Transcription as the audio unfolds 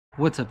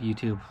What's up,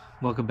 YouTube?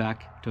 Welcome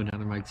back to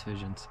another Mike's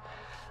Visions.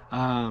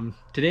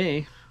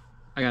 Today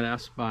I got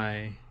asked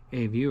by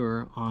a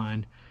viewer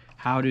on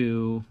how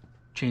to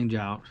change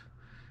out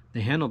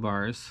the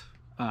handlebars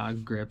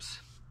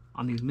grips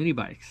on these mini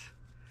bikes.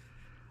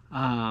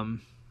 Go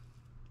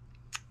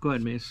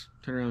ahead, Mace,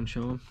 turn around and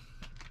show them.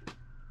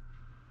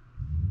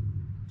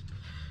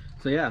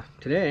 So yeah,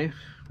 today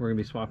we're gonna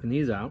be swapping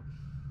these out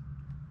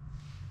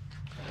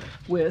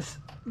with,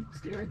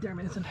 stay right there,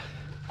 Mason,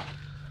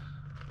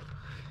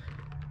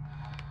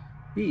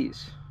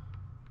 these.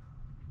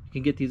 You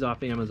can get these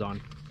off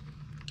Amazon.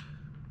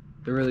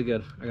 They're really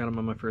good. I got them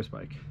on my first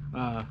bike.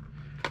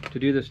 To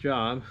do this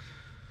job,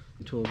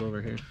 the tools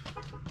over here.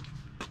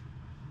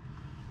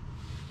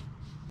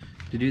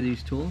 To do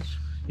these tools,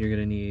 you're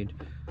gonna need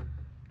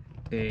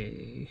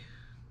a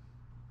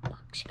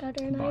box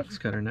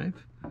cutter knife,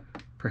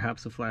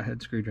 perhaps a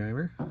flathead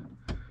screwdriver,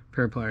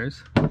 pair of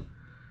pliers,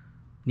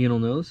 needle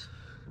nose,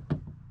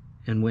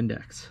 and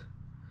Windex.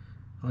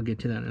 I'll get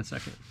to that in a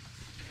second.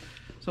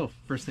 So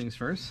first things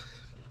first,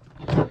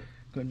 go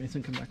ahead,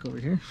 Mason, come back over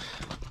here.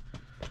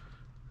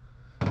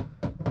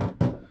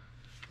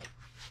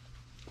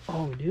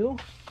 All we do,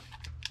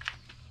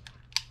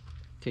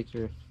 take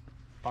your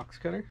box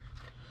cutter,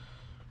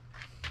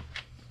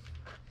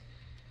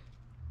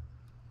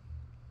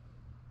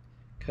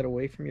 cut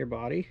away from your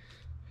body.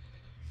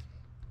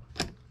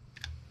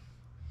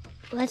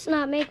 Let's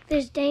not make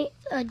this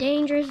a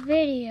dangerous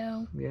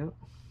video. Yeah.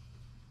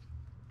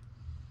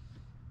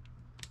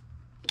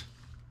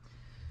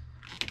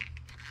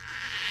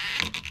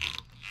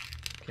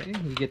 Okay,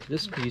 you get to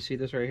this, you see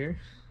this right here?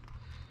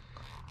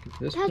 Get to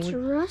this That's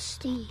point.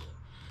 rusty.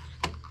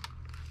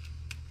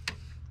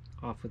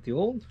 Off with the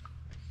old.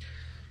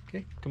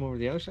 Okay, come over to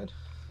the other side.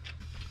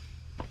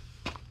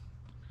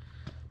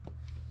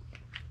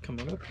 Come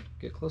on up,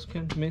 get close,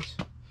 Ken, Mace.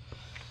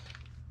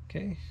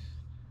 Okay.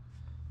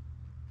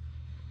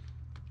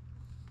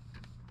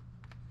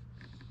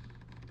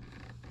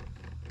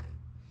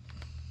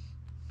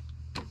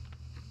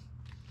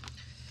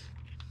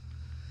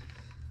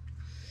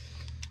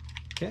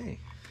 Okay.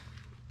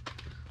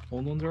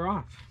 Old ones are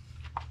off.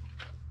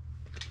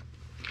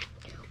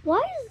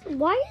 Why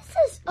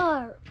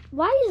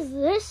is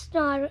this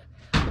not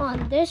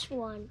on this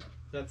one?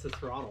 That's the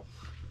throttle.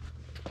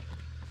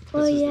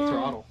 Oh, This is yeah. the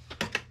throttle.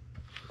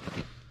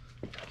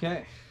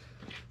 Okay.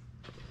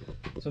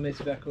 So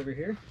Mason, back over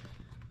here.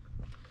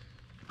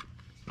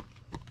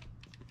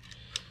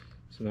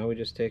 So now we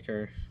just take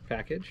our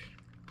package.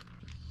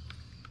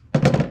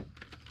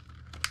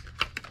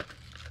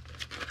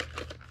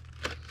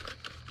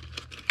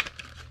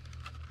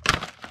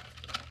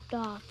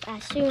 Off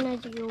as soon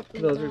as you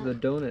open Those that. are the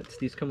donuts.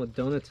 These come with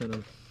donuts in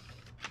them.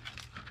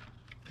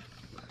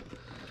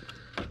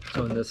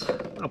 So in this,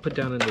 I'll put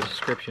down in the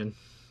description,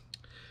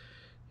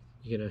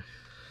 you get a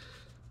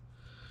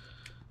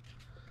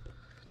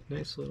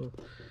nice little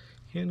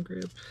hand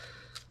grip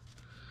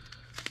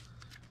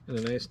and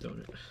a nice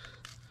donut.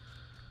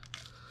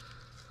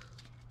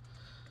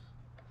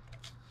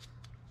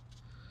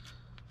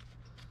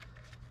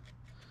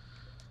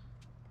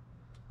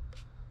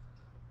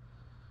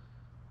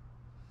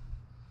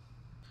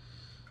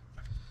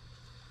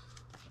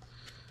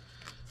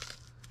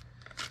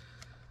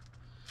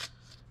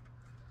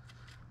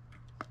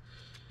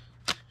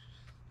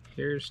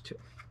 Here's two.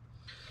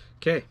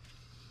 Okay.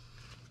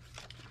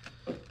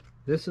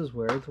 This is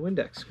where the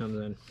Windex comes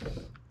in.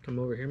 Come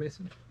over here,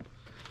 Mason.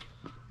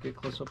 Get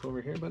close up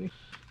over here, buddy.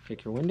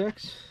 Take your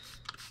Windex.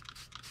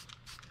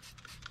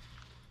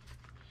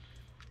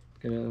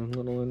 Get a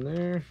little in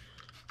there.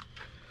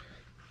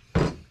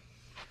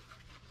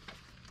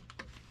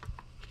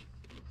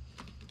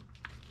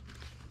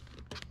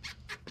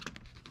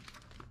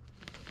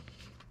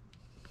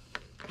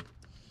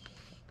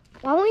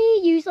 Why don't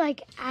you use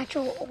like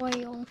actual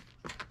oil?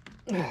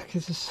 Yeah,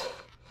 because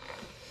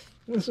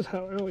this is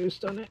how I always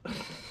done it.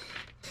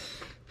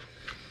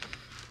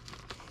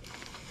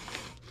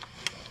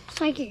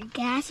 It's like you're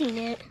gassing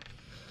it,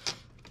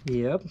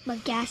 Yep.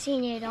 but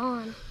gassing it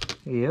on.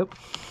 Yep.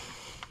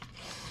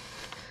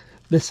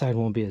 This side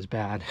won't be as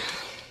bad.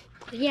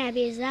 Yeah,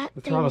 because that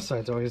The thing. throttle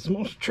side's always the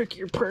most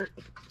trickier part.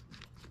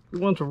 You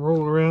want to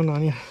roll around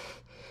on you.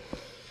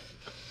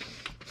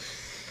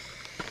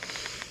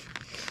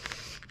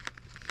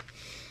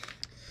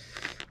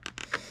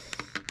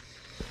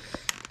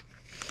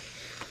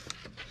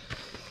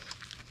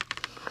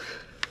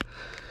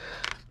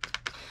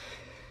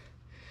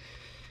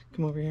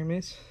 Come over here,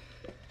 Mace.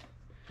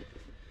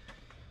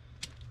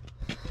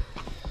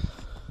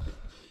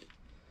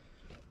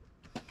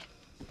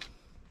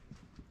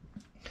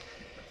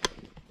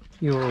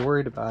 You were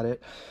worried about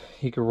it.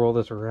 You could roll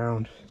this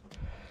around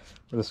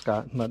with a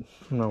Scott, but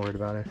I'm not worried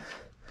about it.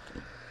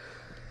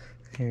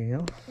 Here you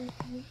go.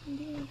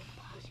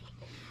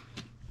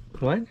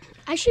 What?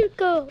 I should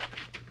go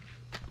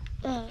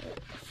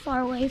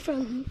far away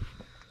from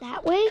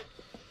that way.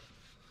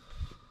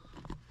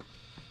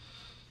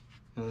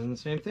 And then the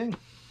same thing.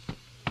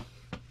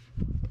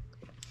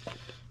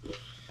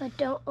 But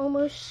don't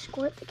almost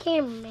squirt the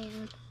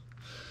cameraman.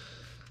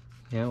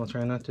 Yeah, we'll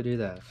try not to do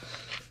that.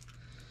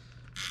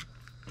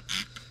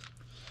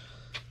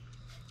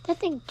 That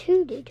thing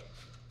tooted.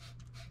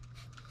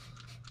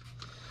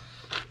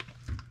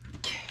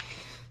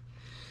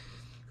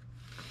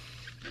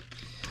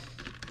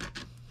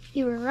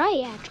 You were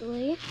right,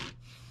 actually.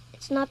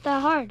 It's not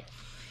that hard.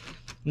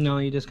 No,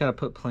 you just gotta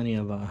put plenty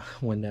of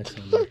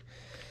Windex on there.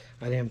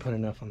 I didn't put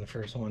enough on the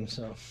first one,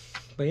 so.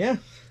 But yeah,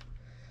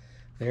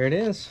 there it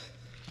is.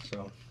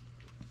 So,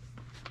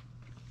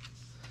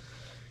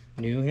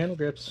 new handle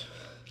grips.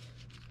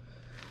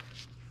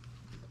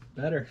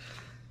 Better.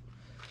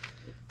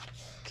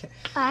 Okay.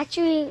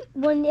 Actually,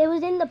 when it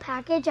was in the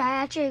package, I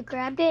actually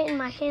grabbed it and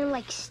my hand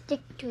like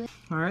stick to it.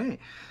 All right.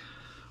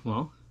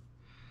 Well,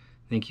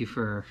 thank you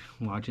for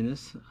watching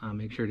this.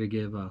 Make sure to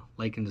give a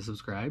like and to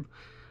subscribe.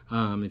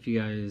 If you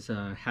guys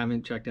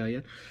haven't checked out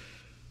yet,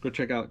 go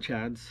check out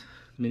Chad's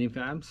mini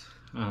fabs.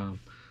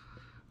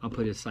 I'll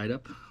put his site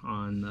up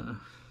on the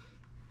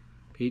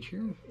page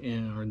here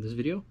or in this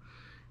video.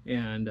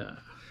 And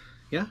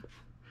yeah,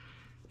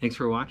 thanks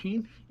for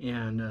watching,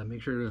 and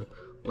make sure to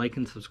like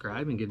and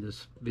subscribe and give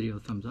this video a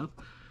thumbs up.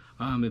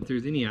 If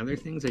there's any other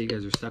things that you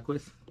guys are stuck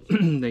with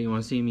that you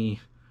want to see me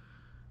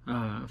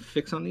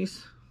fix on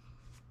these,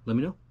 let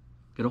me know.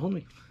 Get a hold of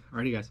me.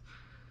 Alrighty guys,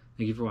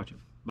 thank you for watching.